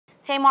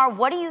Tamar,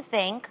 what do you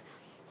think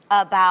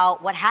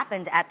about what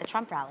happened at the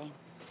Trump rally?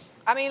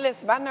 I mean,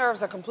 listen, my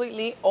nerves are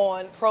completely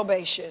on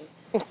probation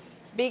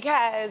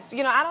because,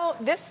 you know,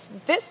 this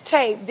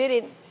tape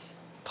didn't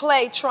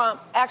play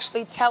Trump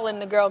actually telling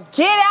the girl,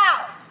 get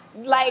out.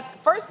 Like,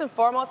 first and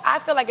foremost, I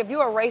feel like if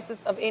you're a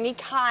racist of any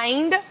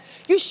kind,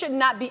 you should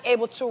not be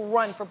able to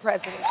run for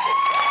presidency. That's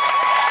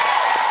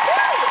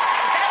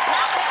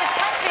not what this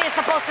country is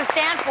supposed to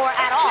stand for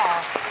at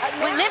all.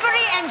 With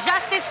liberty and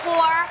justice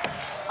for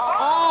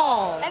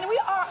all. And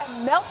we are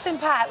a melting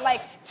pot.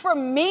 Like, for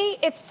me,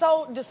 it's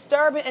so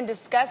disturbing and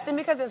disgusting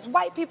because there's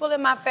white people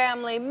in my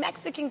family,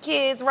 Mexican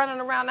kids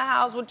running around the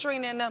house with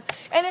Trina in them.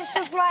 And it's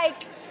just like,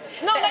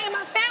 no, they in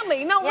my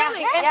family. No,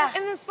 really.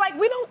 And it's like,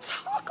 we don't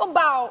talk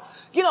about,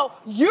 you know,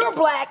 you're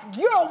black,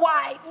 you're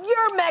white,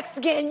 you're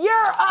Mexican,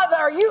 you're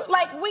other.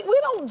 We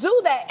don't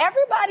do that.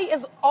 Everybody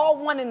is all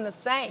one and the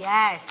same.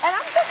 Yes. And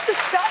I'm just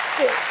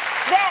disgusted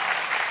that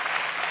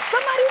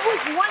somebody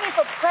who's running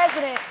for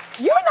president,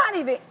 you're not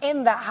even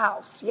in the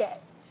House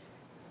yet.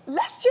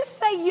 Let's just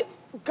say you,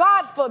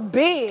 God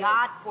forbid.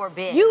 God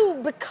forbid. You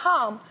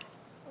become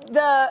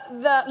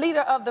the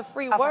leader of the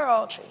free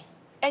world. Country.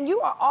 And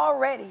you are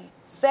already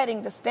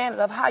setting the standard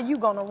of how you're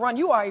going to run.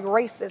 You are a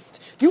racist.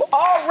 You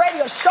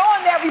already are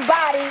showing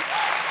everybody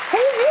who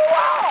you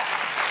are.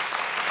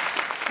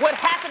 What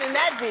happened in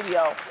that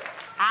video,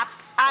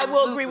 Absolutely. I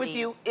will agree with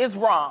you, is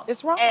wrong.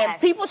 It's wrong. And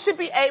Yes. people should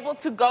be able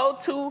to go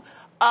to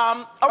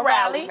a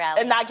rally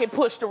and not get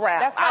pushed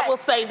around. That's right. I will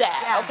say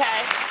that,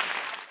 okay?